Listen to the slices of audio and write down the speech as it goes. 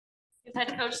with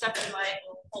head coach Stephanie White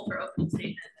will hold her opening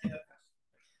statement.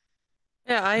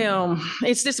 Yeah,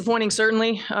 it's disappointing.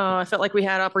 Certainly, I felt like we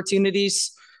had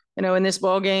opportunities, in this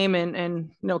ball game,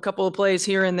 and a couple of plays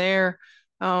here and there,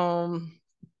 um,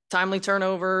 timely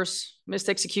turnovers, missed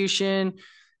execution,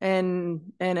 and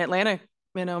Atlanta,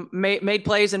 made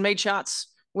plays and made shots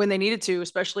when they needed to,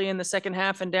 especially in the second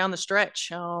half and down the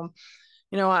stretch.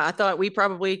 I thought we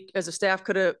probably, as a staff,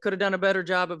 could have done a better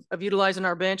job of utilizing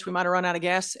our bench. We might have run out of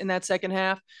gas in that second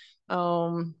half,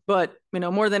 but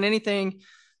more than anything,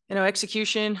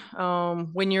 execution.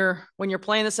 When you're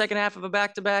playing the second half of a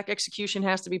back to back, execution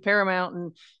has to be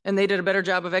paramount, and they did a better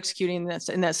job of executing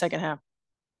in that second half.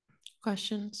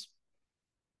 Questions?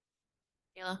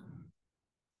 Kayla.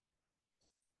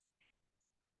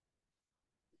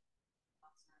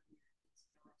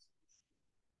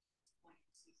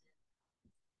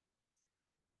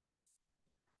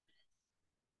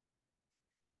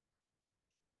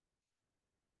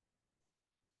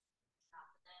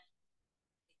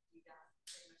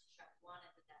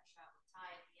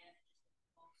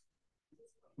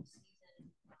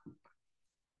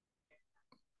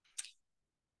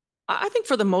 I think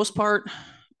for the most part,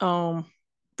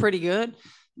 pretty good.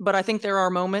 But I think there are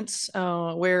moments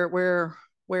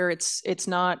where it's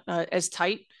not as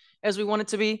tight as we want it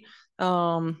to be.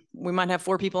 We might have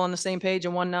four people on the same page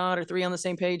and one not, or three on the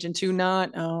same page and two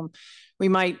not. We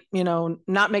might,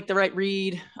 not make the right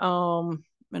read.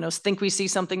 Think we see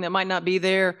something that might not be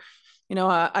there.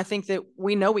 I think that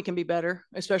we know we can be better,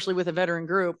 especially with a veteran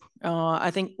group.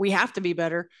 I think we have to be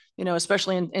better,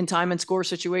 especially in time and score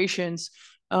situations.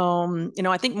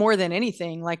 I think more than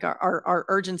anything, like our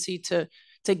urgency to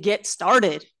get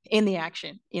started in the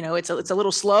action. It's a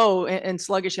little slow and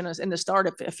sluggish in the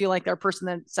start. I feel like our person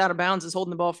that's out of bounds is holding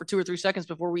the ball for 2 or 3 seconds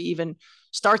before we even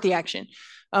start the action.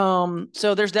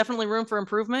 So there's definitely room for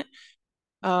improvement.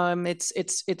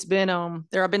 It's been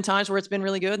there have been times where it's been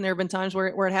really good, and there have been times where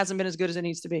it hasn't been as good as it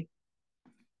needs to be.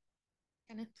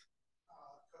 Kenneth.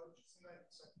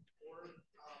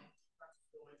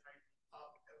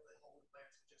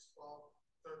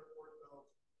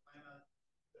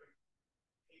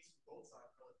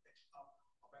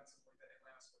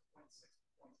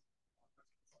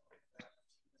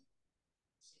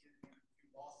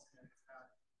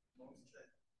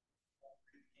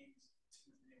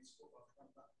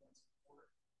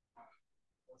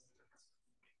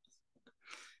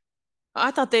 I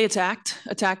thought they attacked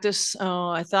us.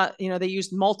 I thought, they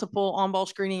used multiple on-ball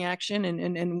screening action,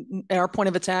 and our point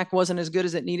of attack wasn't as good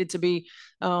as it needed to be.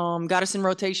 Got us in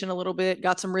rotation a little bit,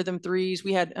 got some rhythm threes.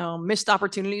 We had missed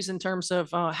opportunities in terms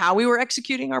of how we were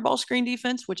executing our ball screen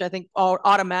defense, which I think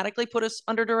automatically put us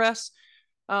under duress.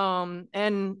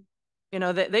 And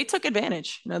they took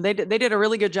advantage. They did a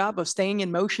really good job of staying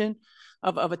in motion,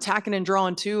 of attacking and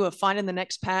drawing two, of finding the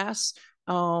next pass.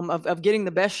 Of getting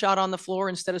the best shot on the floor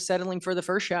instead of settling for the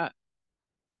first shot.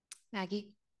 Maggie.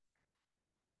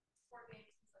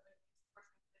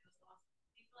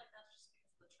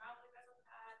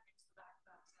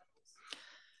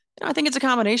 I think it's a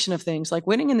combination of things. Like,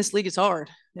 winning in this league is hard,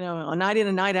 a night in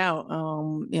and night out.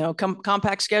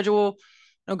 Compact schedule,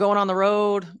 going on the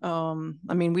road.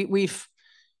 We've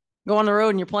go on the road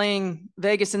and you're playing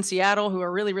Vegas and Seattle, who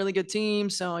are really, really good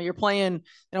teams. So you're playing,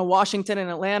 Washington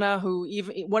and Atlanta, who,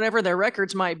 even whatever their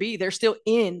records might be, they're still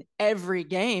in every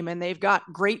game, and they've got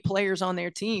great players on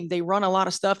their team. They run a lot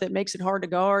of stuff that makes it hard to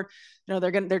guard.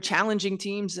 They're challenging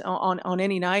teams on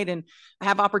any night and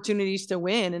have opportunities to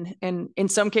win. And in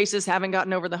some cases haven't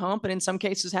gotten over the hump, and in some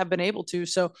cases have been able to.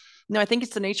 So, I think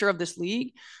it's the nature of this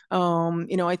league.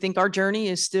 I think our journey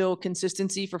is still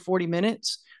consistency for 40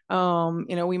 minutes.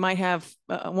 We might have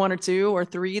one or two or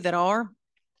three that are.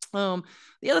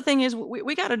 The other thing is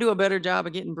we got to do a better job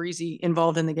of getting Breezy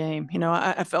involved in the game.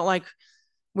 I felt like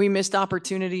we missed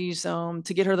opportunities to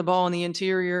get her the ball in the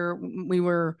interior. We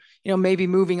were, maybe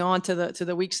moving on to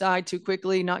the weak side too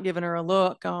quickly, not giving her a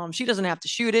look. She doesn't have to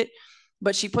shoot it,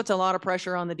 but she puts a lot of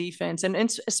pressure on the defense, and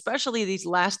especially these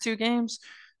last two games.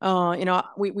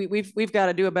 We've got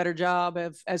to do a better job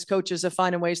as coaches of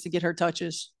finding ways to get her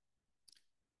touches.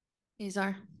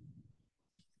 Azar.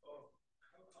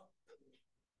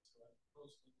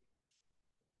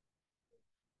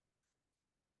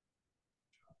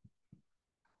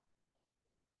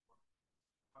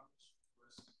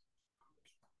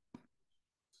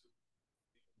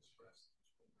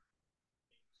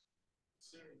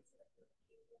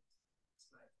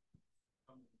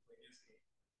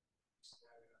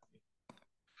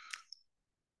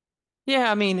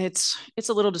 Yeah, it's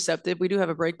a little deceptive. We do have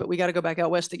a break, but we got to go back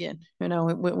out west again.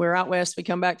 We're out west. We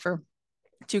come back for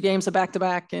 2 games of back to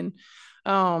back, and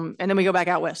And then we go back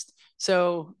out west.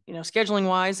 So, scheduling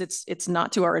wise, it's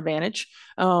not to our advantage.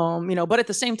 But at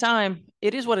the same time,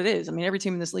 it is what it is. I mean, every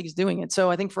team in this league is doing it. So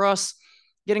I think for us,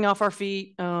 getting off our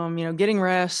feet, getting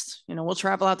rest, we'll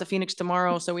travel out to Phoenix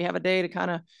tomorrow. So we have a day to kind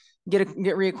of get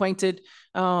reacquainted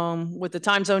with the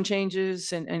time zone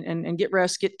changes and get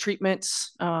rest, get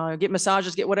treatments, get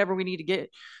massages, get whatever we need to get.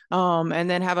 And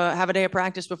then have a day of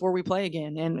practice before we play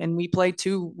again. And we play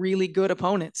two really good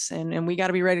opponents, and we got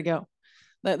to be ready to go.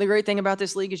 The great thing about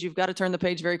this league is you've got to turn the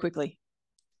page very quickly.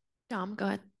 Dom, go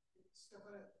ahead.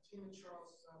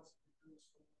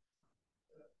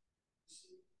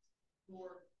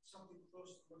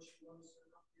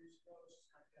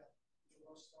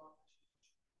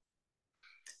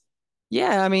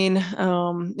 Yeah, I mean,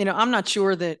 I'm not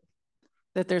sure that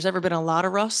there's ever been a lot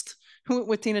of rust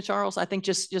with Tina Charles. I think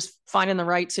just finding the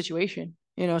right situation.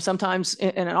 Sometimes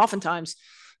and oftentimes,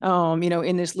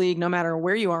 in this league, no matter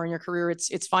where you are in your career,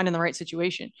 it's finding the right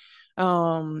situation.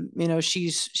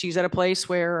 She's at a place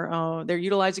where they're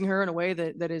utilizing her in a way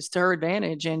that is to her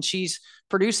advantage, and she's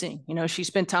producing. She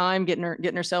spent time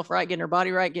getting herself right, getting her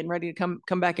body right, getting ready to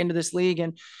come back into this league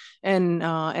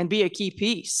and be a key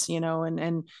piece.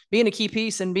 And being a key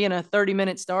piece and being a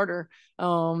 30-minute starter.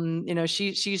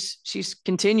 She's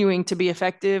continuing to be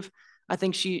effective. I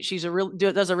think she's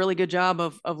does a really good job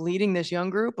of leading this young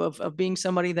group, of being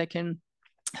somebody that can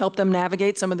help them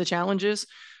navigate some of the challenges.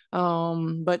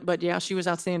 But yeah, she was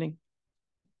outstanding.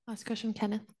 Last question,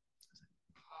 Kenneth.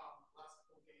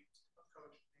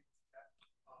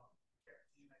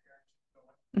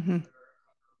 Mm-hmm.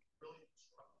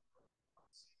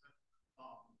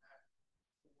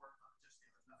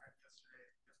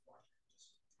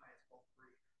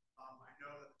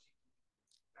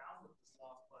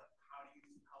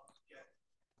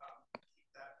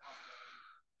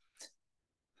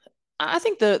 I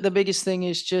think the biggest thing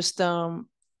is just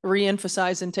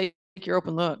re-emphasize and take your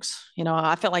open looks.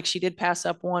 I felt like she did pass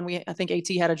up one. I think AT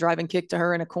had a driving kick to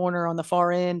her in a corner on the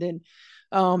far end, and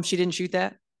she didn't shoot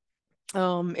that.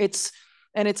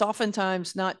 It's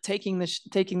oftentimes not taking the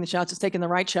shots, it's taking the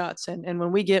right shots. And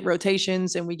when we get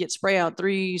rotations and we get spray out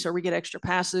threes or we get extra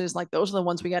passes, like those are the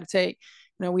ones we got to take.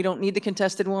 We don't need the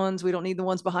contested ones. We don't need the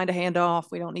ones behind a handoff.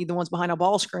 We don't need the ones behind a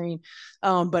ball screen.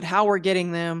 But how we're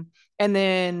getting them and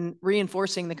then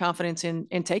reinforcing the confidence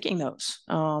in taking those.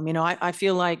 I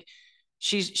feel like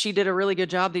she did a really good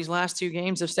job these last two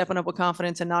games of stepping up with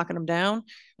confidence and knocking them down.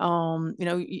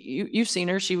 You've seen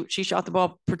her. She shot the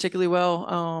ball particularly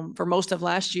well for most of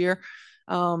last year.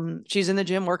 She's in the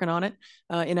gym working on it.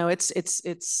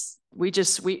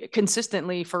 We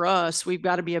consistently, for us, we've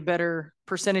got to be a better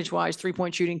percentage-wise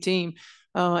 3-point shooting team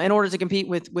in order to compete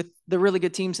with the really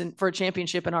good teams for a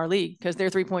championship in our league, because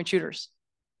they're 3-point shooters.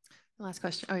 Last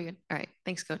question. Oh, you're good. All right.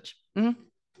 Thanks, Coach. Mm-hmm.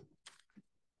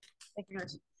 Thank you,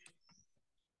 guys.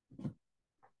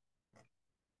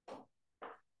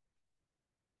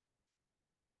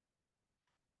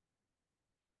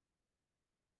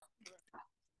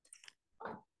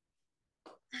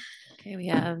 Okay, we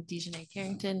have Dejanay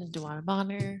Carrington and Dewana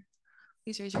Bonner.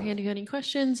 Please raise your hand if you have any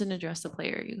questions and address the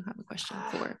player you have a question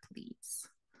for, please.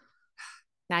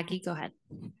 Maggie, go ahead.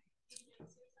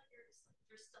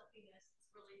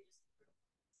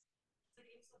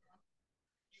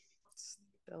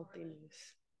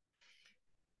 Stealthiness.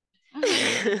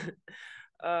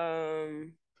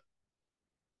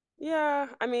 Yeah,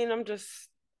 I mean, I'm just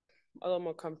a little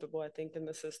more comfortable, I think, in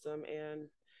the system, and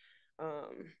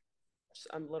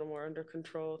I'm a little more under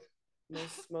control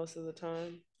most of the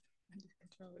time. Under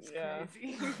control is Yeah.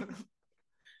 crazy.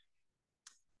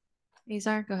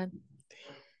 Azar, go ahead.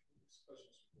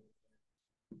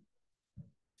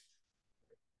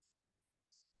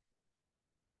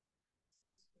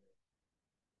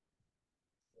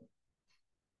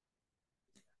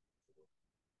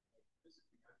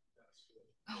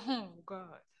 Oh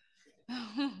God.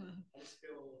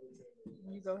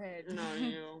 You go ahead. No,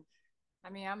 you. I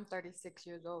mean, I'm 36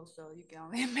 years old, so you can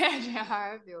only imagine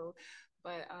how I feel.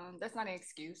 But that's not an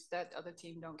excuse. That other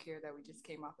team don't care that we just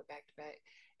came off a back-to-back.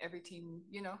 Every team,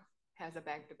 has a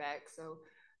back-to-back. So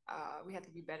we have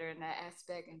to be better in that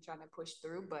aspect and trying to push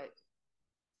through. But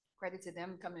credit to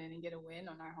them coming in and get a win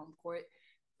on our home court.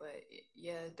 But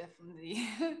yeah, definitely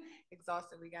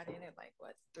exhausted. We got in at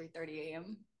 3:30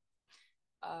 a.m.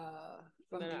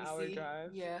 From An DC. hour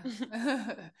drive. Yeah.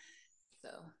 So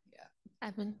yeah.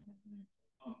 Evan.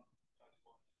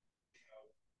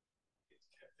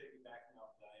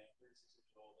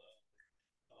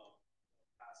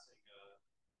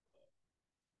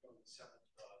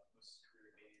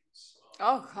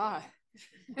 Oh God.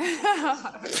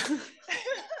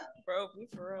 Bro, be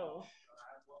for real.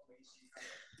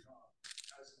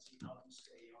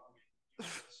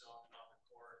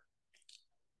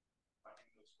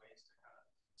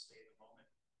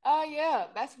 Yeah,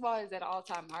 basketball is at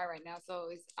all-time high right now. So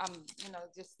I'm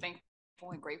just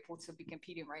thankful and grateful to be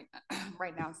competing right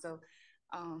right now. So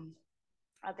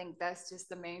I think that's just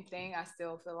the main thing. I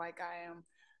still feel like I am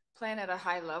playing at a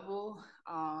high level.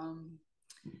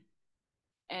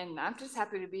 And I'm just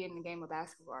happy to be in the game of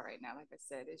basketball right now. Like I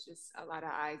said, it's just a lot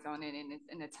of eyes on it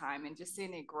and the time, and just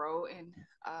seeing it grow and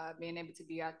being able to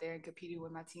be out there and competing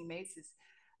with my teammates is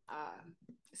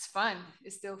it's fun.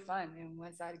 It's still fun. And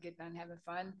once I get done having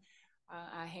fun,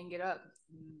 I hang it up.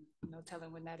 No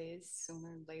telling when that is, sooner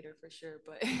or later for sure.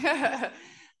 But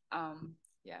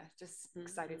yeah, just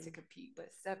excited to compete.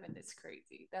 But 7 is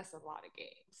crazy. That's a lot of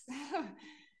games.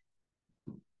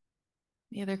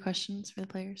 Any other questions for the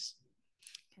players?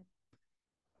 Okay.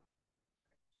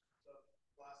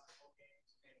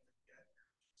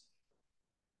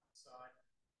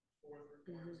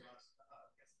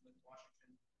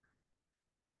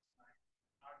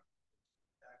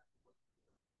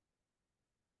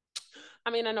 I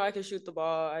mean, I know I can shoot the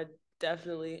ball. I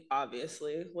definitely,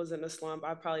 obviously, was in a slump.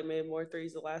 I probably made more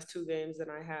threes the last 2 games than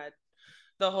I had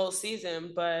the whole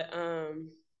season. But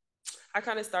I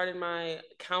kind of started my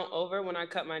count over when I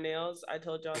cut my nails. I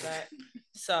told y'all that.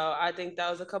 So I think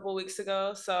that was a couple weeks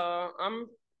ago. So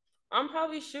I'm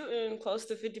probably shooting close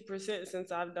to 50%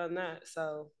 since I've done that.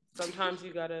 So sometimes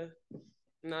you gotta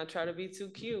not try to be too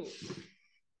cute.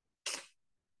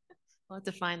 We'll have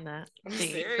to find that I'm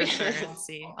date for serious. sure and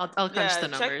see. I'll crunch the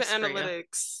numbers. Check the for you.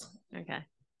 analytics. Okay.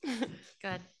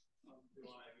 Good.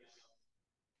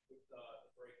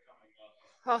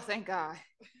 Oh, thank God.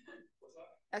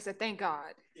 I said, thank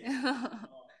God.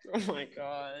 Oh my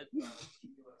God.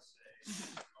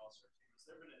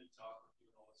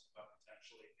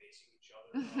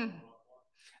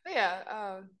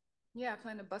 Yeah, I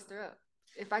plan to bust her up.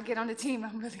 If I get on the team,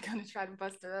 I'm really gonna try to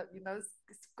bust her up.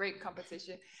 It's great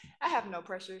competition. I have no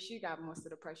pressure. She got most of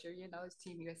the pressure. It's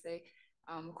Team USA.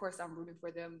 Of course, I'm rooting for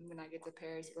them when I get to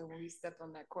Paris. But when we step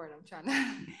on that court, I'm trying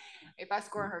to. If I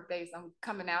score in her face, I'm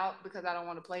coming out because I don't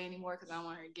want to play anymore because I don't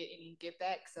want her to get any get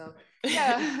back. So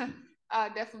yeah,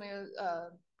 definitely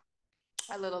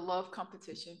a little love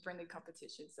competition, friendly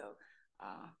competition. So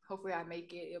hopefully I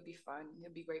make it. It'll be fun.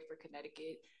 It'll be great for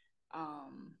Connecticut.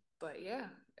 But yeah,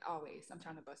 always I'm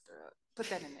trying to bust her up. Put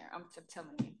that in there. I'm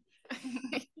telling you.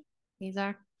 These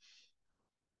are.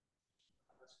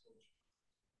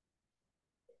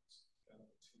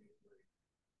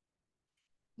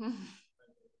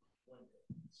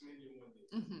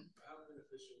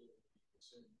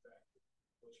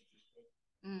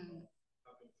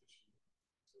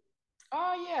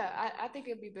 Oh yeah, I think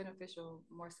it'd be beneficial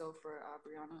more so for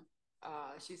Brianna.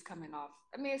 She's coming off.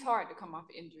 I mean, it's hard to come off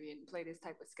injury and play this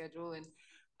type of schedule and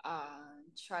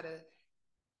try to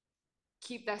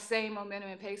keep that same momentum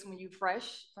and pace when you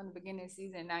fresh from the beginning of the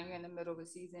season. Now you're in the middle of the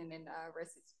season and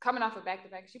rest is coming off a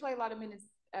back-to-back. She played a lot of minutes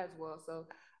as well. So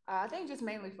I think just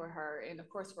mainly for her and of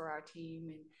course for our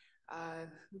team. And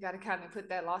we got to kind of put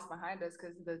that loss behind us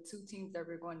because the 2 teams that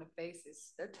we're going to face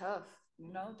they're tough.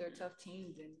 They're tough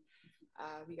teams and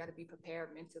we got to be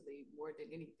prepared mentally more than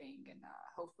anything. And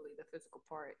hopefully the physical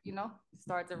part,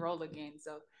 start to roll again.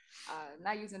 So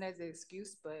not using it as an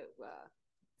excuse, but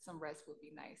some rest would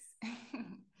be nice.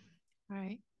 All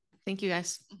right. Thank you,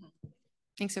 guys.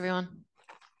 Thanks, everyone.